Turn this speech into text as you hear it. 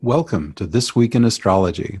Welcome to This Week in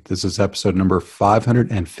Astrology. This is episode number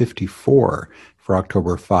 554 for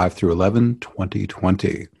October 5 through 11,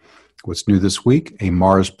 2020. What's new this week? A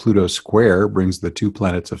Mars-Pluto square brings the two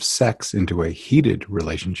planets of sex into a heated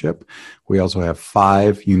relationship. We also have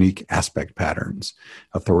 5 unique aspect patterns.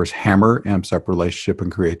 A Thor's hammer amps up relationship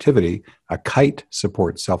and creativity. A kite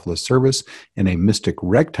supports selfless service. And a mystic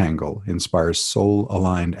rectangle inspires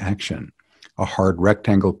soul-aligned action. A hard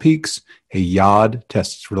rectangle peaks, a yod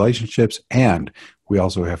tests relationships, and we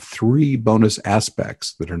also have 3 bonus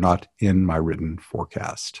aspects that are not in my written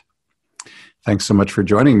forecast. Thanks so much for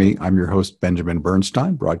joining me. I'm your host, Benjamin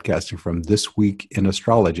Bernstein, broadcasting from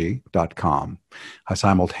thisweekinastrology.com. I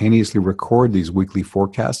simultaneously record these weekly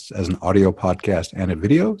forecasts as an audio podcast and a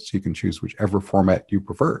video, so you can choose whichever format you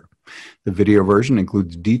prefer. The video version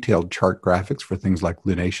includes detailed chart graphics for things like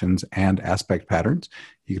lunations and aspect patterns.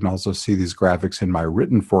 You can also see these graphics in my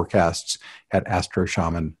written forecasts at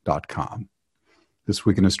astroshaman.com. This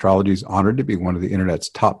Week in Astrology is honored to be one of the internet's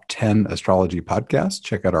top 10 astrology podcasts.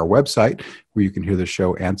 Check out our website where you can hear the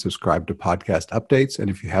show and subscribe to podcast updates. And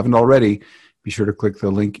if you haven't already, be sure to click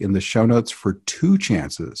the link in the show notes for 2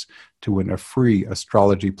 chances to win a free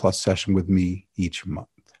Astrology Plus session with me each month.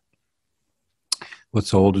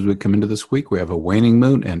 What's old as we come into this week? We have a waning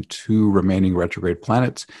moon and 2 remaining retrograde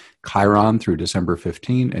planets, Chiron through December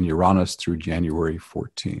 15 and Uranus through January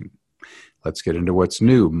 14. Let's get into what's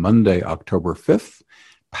new. Monday, October 5th,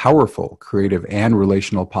 powerful creative and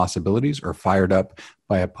relational possibilities are fired up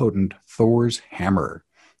by a potent Thor's hammer.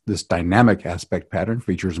 This dynamic aspect pattern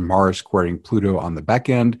features Mars squaring Pluto on the back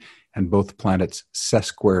end and both planets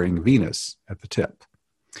sesquaring Venus at the tip.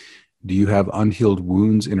 Do you have unhealed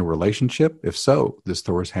wounds in a relationship? If so, this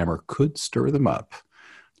Thor's hammer could stir them up.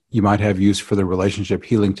 You might have use for the relationship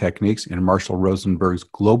healing techniques in Marshall Rosenberg's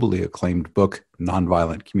globally acclaimed book,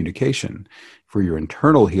 Nonviolent Communication. For your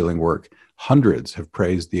internal healing work, hundreds have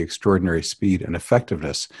praised the extraordinary speed and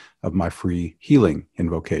effectiveness of my free healing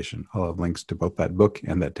invocation. I'll have links to both that book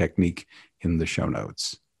and that technique in the show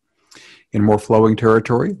notes. In more flowing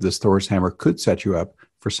territory, this Thor's hammer could set you up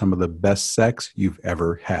for some of the best sex you've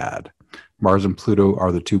ever had. Mars and Pluto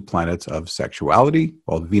are the 2 planets of sexuality,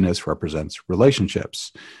 while Venus represents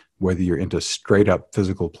relationships. Whether you're into straight-up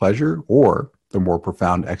physical pleasure or the more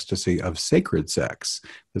profound ecstasy of sacred sex,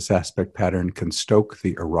 this aspect pattern can stoke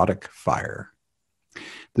the erotic fire.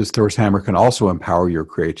 This Thor's hammer can also empower your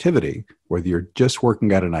creativity, whether you're just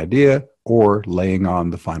working out an idea or laying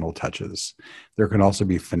on the final touches. There can also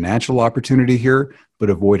be financial opportunity here,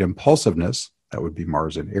 but avoid impulsiveness. That would be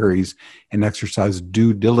Mars in Aries, and exercise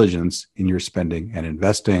due diligence in your spending and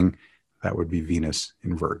investing. That would be Venus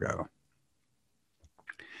in Virgo.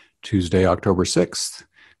 Tuesday, October 6th,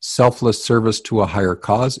 selfless service to a higher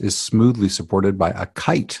cause is smoothly supported by a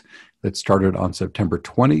kite that started on September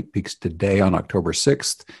 20, peaks today on October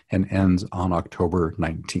 6th, and ends on October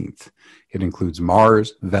 19th. It includes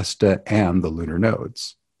Mars, Vesta, and the lunar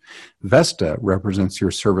nodes. Vesta represents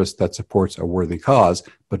your service that supports a worthy cause,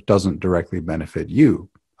 but doesn't directly benefit you,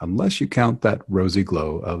 unless you count that rosy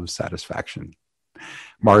glow of satisfaction.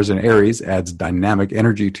 Mars in Aries adds dynamic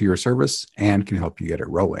energy to your service and can help you get it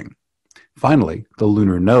rolling. Finally, the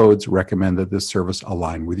lunar nodes recommend that this service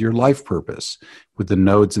align with your life purpose. With the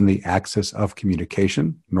nodes in the axis of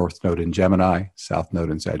communication, North Node in Gemini, South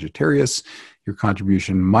Node in Sagittarius, your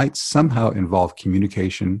contribution might somehow involve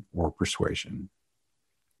communication or persuasion.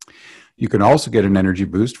 You can also get an energy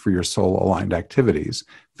boost for your soul-aligned activities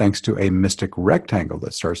thanks to a mystic rectangle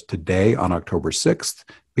that starts today on October 6th,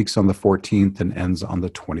 peaks on the 14th, and ends on the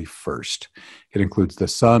 21st. It includes the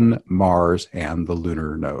Sun, Mars, and the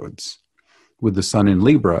lunar nodes. With the Sun in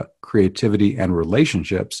Libra, creativity and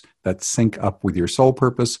relationships that sync up with your soul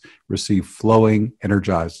purpose receive flowing,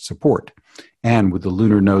 energized support. And with the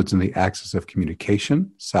lunar nodes in the axis of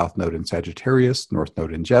communication, South Node in Sagittarius, North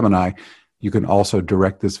Node in Gemini, you can also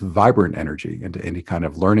direct this vibrant energy into any kind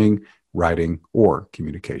of learning, writing, or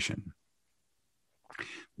communication.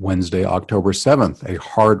 Wednesday, October 7th, a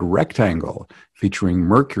hard rectangle featuring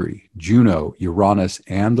Mercury, Juno, Uranus,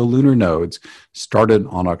 and the lunar nodes started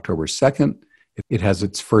on October 2nd. It has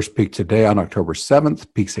its first peak today on October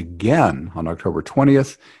 7th, peaks again on October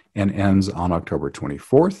 20th, and ends on October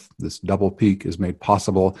 24th. This double peak is made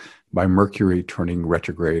possible by Mercury turning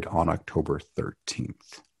retrograde on October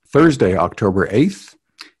 13th. Thursday, October 8th,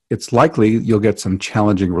 it's likely you'll get some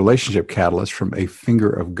challenging relationship catalyst from a finger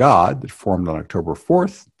of God that formed on October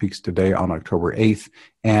 4th, peaks today on October 8th,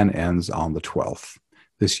 and ends on the 12th.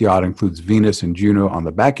 This yacht includes Venus and Juno on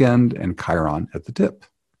the back end and Chiron at the tip.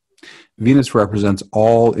 Venus represents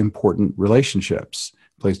all important relationships.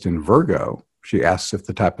 Placed in Virgo, She asks if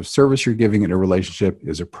the type of service you're giving in a relationship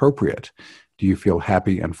is appropriate. Do you feel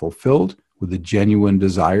happy and fulfilled with a genuine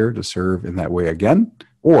desire to serve in that way again?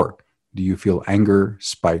 Or do you feel anger,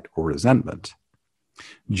 spite, or resentment?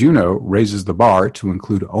 Juno raises the bar to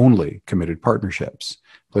include only committed partnerships.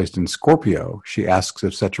 Placed in Scorpio, she asks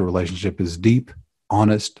if such a relationship is deep,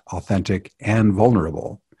 honest, authentic, and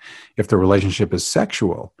vulnerable. If the relationship is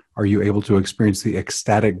sexual, are you able to experience the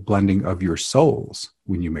ecstatic blending of your souls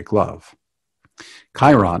when you make love?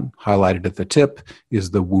 Chiron, highlighted at the tip, is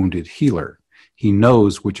the wounded healer. He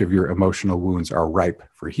knows which of your emotional wounds are ripe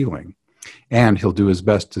for healing, and he'll do his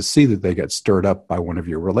best to see that they get stirred up by one of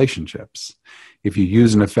your relationships. If you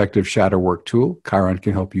use an effective shadow work tool, Chiron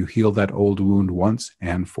can help you heal that old wound once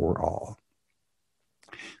and for all.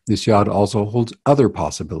 This yod also holds other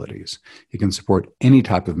possibilities. It can support any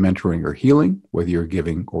type of mentoring or healing, whether you're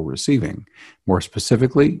giving or receiving. More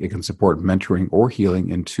specifically, it can support mentoring or healing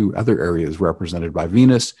in two other areas represented by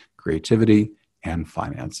Venus: creativity and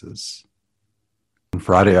finances. On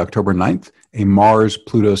Friday, October 9th, a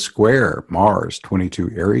Mars-Pluto square, Mars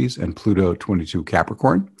 22 Aries and Pluto 22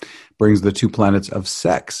 Capricorn, brings the two planets of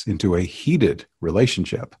sex into a heated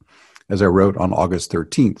relationship. As I wrote on August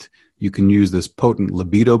 13th, you can use this potent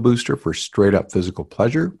libido booster for straight-up physical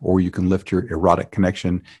pleasure, or you can lift your erotic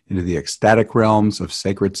connection into the ecstatic realms of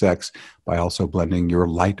sacred sex by also blending your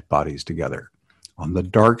light bodies together. On the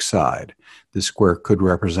dark side, this square could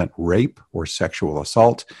represent rape or sexual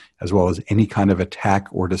assault, as well as any kind of attack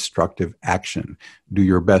or destructive action. Do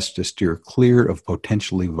your best to steer clear of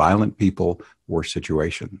potentially violent people or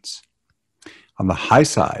situations. On the high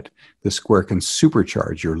side, this square can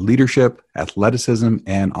supercharge your leadership, athleticism,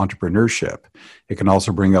 and entrepreneurship. It can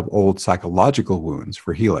also bring up old psychological wounds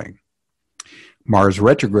for healing. Mars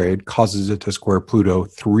retrograde causes it to square Pluto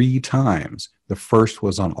 3 times. The first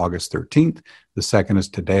was on August 13th. The second is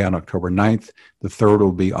today on October 9th. The third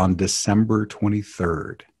will be on December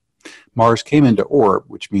 23rd. Mars came into orb,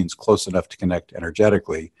 which means close enough to connect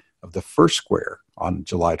energetically, of the first square on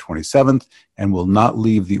July 27th, and will not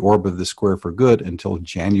leave the orb of the square for good until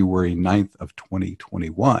January 9th of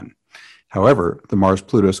 2021. However, the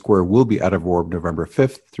Mars-Pluto square will be out of orb November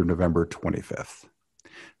 5th through November 25th.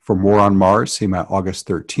 For more on Mars, see my August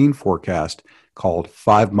 13 forecast called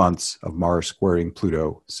 5 Months of Mars Squaring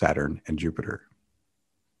Pluto, Saturn, and Jupiter.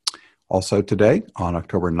 Also today, on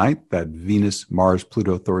October 9th, that Venus, Mars,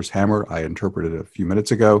 Pluto, Thor's hammer I interpreted a few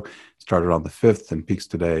minutes ago started on the 5th and peaks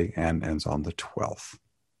today and ends on the 12th.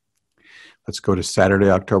 Let's go to Saturday,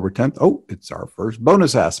 October 10th. Oh, it's our first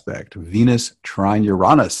bonus aspect, Venus trine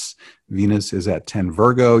Uranus. Venus is at 10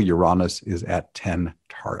 Virgo, Uranus is at 10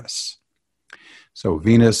 Taurus. So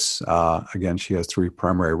Venus, again, she has 3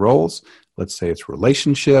 primary roles. Let's say it's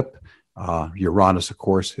relationship. Uranus, of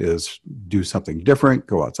course, is do something different,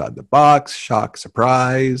 go outside the box, shock,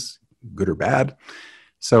 surprise, good or bad.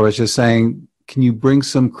 So it's just saying, can you bring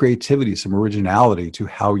some creativity, some originality to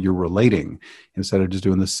how you're relating? Instead of just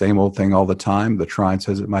doing the same old thing all the time, the trine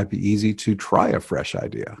says it might be easy to try a fresh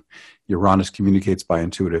idea. Uranus communicates by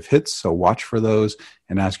intuitive hits, so watch for those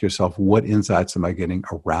and ask yourself, what insights am I getting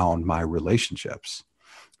around my relationships?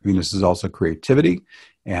 Venus is also creativity,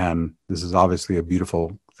 and this is obviously a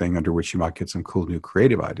beautiful thing under which you might get some cool new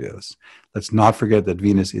creative ideas. Let's not forget that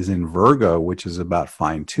Venus is in Virgo, which is about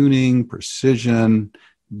fine-tuning, precision,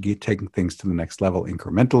 taking things to the next level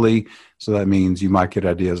incrementally. So that means you might get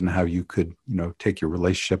ideas on how you could, take your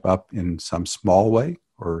relationship up in some small way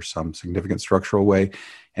or some significant structural way.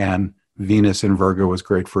 And Venus in Virgo is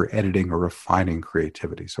great for editing or refining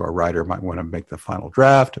creativity. So a writer might want to make the final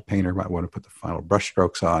draft, a painter might want to put the final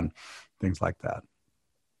brushstrokes on, things like that.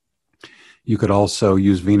 You could also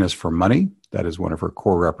use Venus for money. That is one of her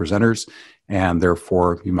core representatives. And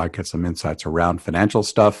therefore, you might get some insights around financial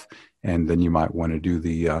stuff. And then you might want to do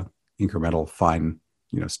the incremental, fine,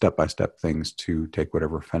 step-by-step things to take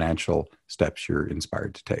whatever financial steps you're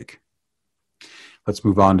inspired to take. Let's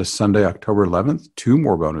move on to Sunday, October 11th. 2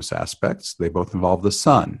 more bonus aspects. They both involve the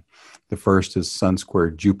sun. The first is Sun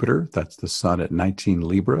squared Jupiter. That's the sun at 19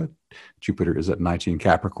 Libra. Jupiter is at 19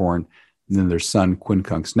 Capricorn. And then there's Sun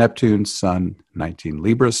quincunx Neptune, Sun 19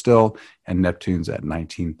 Libra still, and Neptune's at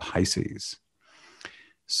 19 Pisces.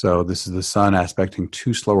 So this is the sun aspecting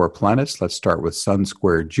 2 slower planets. Let's start with Sun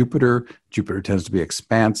squared Jupiter. Jupiter tends to be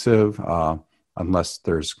expansive unless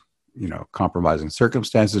there's compromising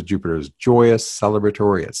circumstances. Jupiter is joyous,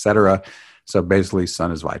 celebratory, etc. So basically,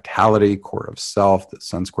 Sun is vitality, core of self. The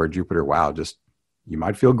Sun squared Jupiter, wow, just you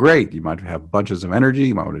might feel great. You might have bunches of energy.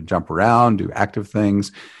 You might want to jump around, do active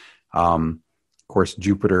things. Of course,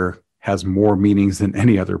 Jupiter has more meanings than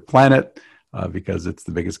any other planet. because it's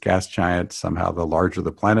the biggest gas giant. Somehow the larger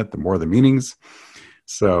the planet, the more the meanings.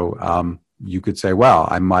 So you could say, well,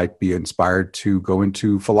 I might be inspired to go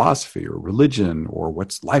into philosophy or religion, or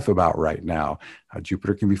what's life about right now.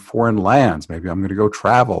 Jupiter can be foreign lands. Maybe I'm going to go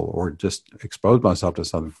travel or just expose myself to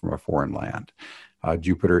something from a foreign land.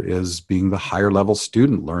 Jupiter is being the higher level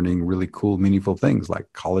student, learning really cool, meaningful things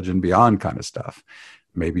like college and beyond kind of stuff.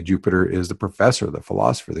 Maybe Jupiter is the professor, the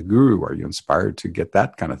philosopher, the guru. Are you inspired to get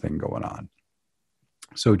that kind of thing going on?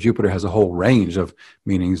 So Jupiter has a whole range of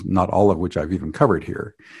meanings, not all of which I've even covered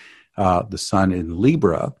here. The sun in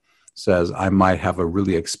Libra says I might have a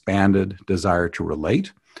really expanded desire to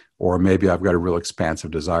relate, or maybe I've got a real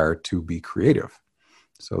expansive desire to be creative.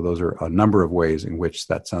 So those are a number of ways in which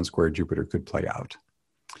that sun square Jupiter could play out.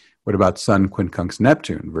 What about Sun quincunx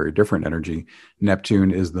Neptune? Very different energy.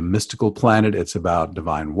 Neptune is the mystical planet. It's about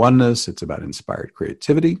divine oneness. It's about inspired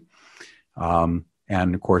creativity.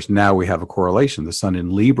 And of course, now we have a correlation. The sun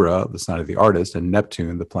in Libra, the sign of the artist, and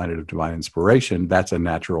Neptune, the planet of divine inspiration, that's a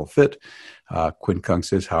natural fit.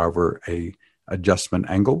 Quincunx is, however, a adjustment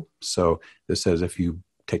angle. So this says if you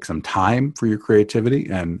take some time for your creativity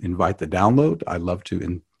and invite the download, I love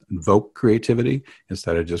to invoke creativity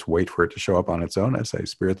instead of just wait for it to show up on its own. I say,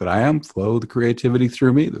 Spirit that I am, flow the creativity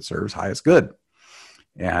through me that serves highest good.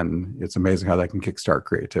 And it's amazing how that can kickstart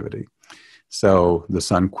creativity. So the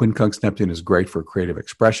sun quincunx Neptune is great for creative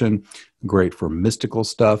expression, great for mystical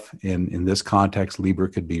stuff. In this context, Libra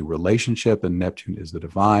could be relationship, and Neptune is the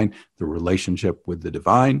divine, the relationship with the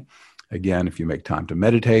divine. Again, if you make time to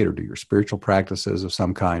meditate or do your spiritual practices of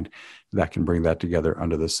some kind, that can bring that together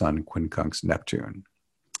under the sun quincunx Neptune.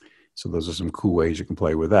 So those are some cool ways you can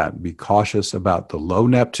play with that. Be cautious about the low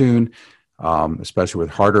Neptune, especially with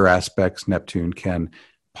harder aspects. Neptune can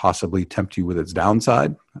possibly tempt you with its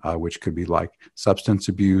downside, which could be like substance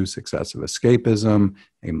abuse, excessive escapism,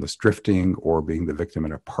 aimless drifting, or being the victim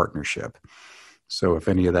in a partnership. So if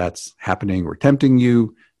any of that's happening or tempting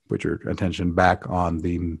you, put your attention back on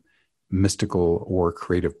the mystical or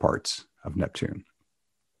creative parts of Neptune.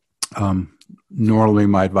 Normally,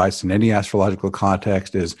 my advice in any astrological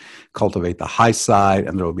context is cultivate the high side,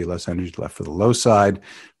 and there will be less energy left for the low side.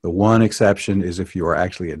 The one exception is if you are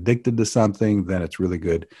actually addicted to something, then it's really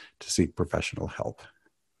good to seek professional help.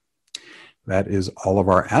 That is all of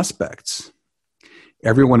our aspects.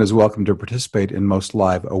 Everyone is welcome to participate in most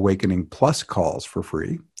live Awakening Plus calls for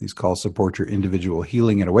free. These calls support your individual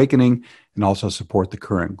healing and awakening and also support the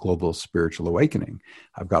current global spiritual awakening.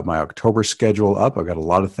 I've got my October schedule up. I've got a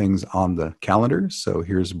lot of things on the calendar, so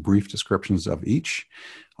here's brief descriptions of each.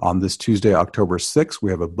 On this Tuesday, October 6th, we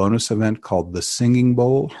have a bonus event called The Singing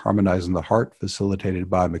Bowl, Harmonizing the Heart, facilitated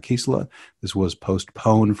by Makisla. This was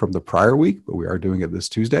postponed from the prior week, but we are doing it this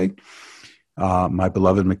Tuesday. My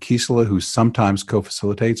beloved Makisla, who sometimes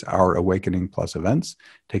co-facilitates our Awakening Plus events,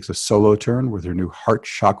 takes a solo turn with her new Heart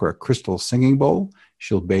Chakra Crystal Singing Bowl.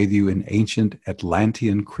 She'll bathe you in ancient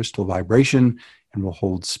Atlantean crystal vibration and will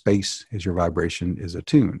hold space as your vibration is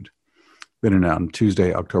attuned. Then on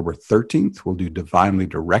Tuesday, October 13th, we'll do Divinely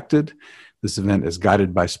Directed. This event is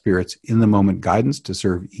guided by Spirit's in-the-moment guidance to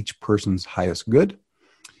serve each person's highest good.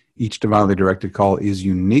 Each divinely directed call is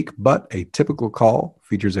unique, but a typical call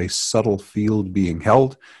features a subtle field being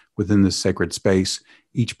held within this sacred space.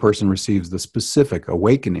 Each person receives the specific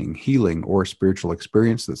awakening, healing, or spiritual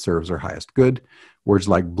experience that serves their highest good. Words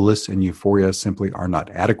like bliss and euphoria simply are not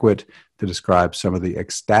adequate to describe some of the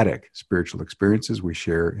ecstatic spiritual experiences we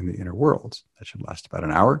share in the inner worlds. That should last about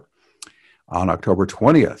an hour. On October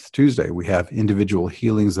 20th, Tuesday, we have individual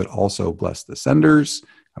healings that also bless the senders.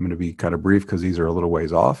 I'm going to be kind of brief because these are a little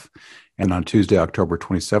ways off. And on Tuesday, October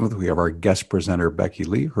 27th, we have our guest presenter, Becky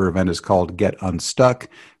Lee. Her event is called Get Unstuck,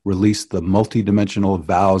 Release the Multidimensional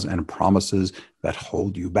Vows and Promises That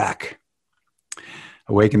Hold You Back.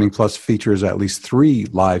 Awakening Plus features at least 3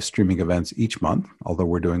 live streaming events each month, although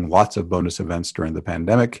we're doing lots of bonus events during the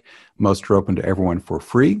pandemic. Most are open to everyone for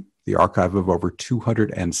free. The archive of over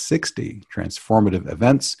 260 transformative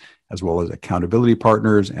events, as well as accountability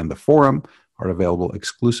partners and the forum, are available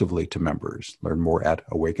exclusively to members. Learn more at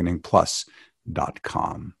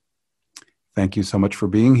awakeningplus.com. Thank you so much for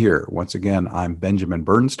being here. Once again, I'm Benjamin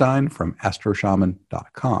Bernstein from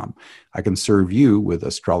astroshaman.com. I can serve you with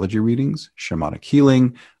astrology readings, shamanic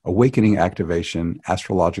healing, awakening activation,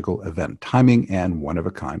 astrological event timing, and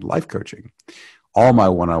one-of-a-kind life coaching. All my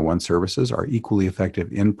one-on-one services are equally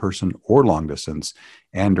effective in person or long distance,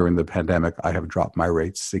 and during the pandemic, I have dropped my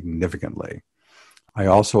rates significantly. I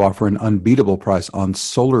also offer an unbeatable price on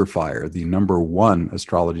SolarFire, the #1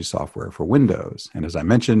 astrology software for Windows. And as I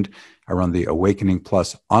mentioned, I run the Awakening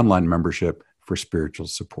Plus online membership for spiritual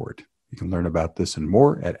support. You can learn about this and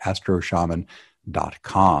more at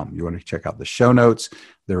astroshaman.com. You want to check out the show notes.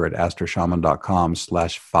 They're at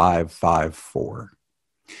astroshaman.com/554.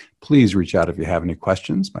 Please reach out if you have any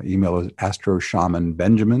questions. My email is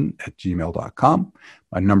astroshamanbenjamin@gmail.com.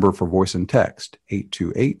 My number for voice and text,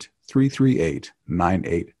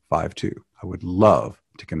 828-338-9852. I would love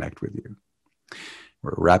to connect with you.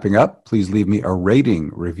 We're wrapping up. Please leave me a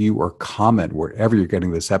rating, review, or comment wherever you're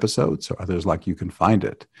getting this episode so others like you can find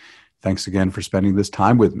it. Thanks again for spending this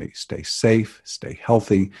time with me. Stay safe, stay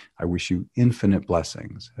healthy. I wish you infinite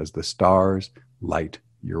blessings as the stars light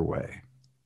your way.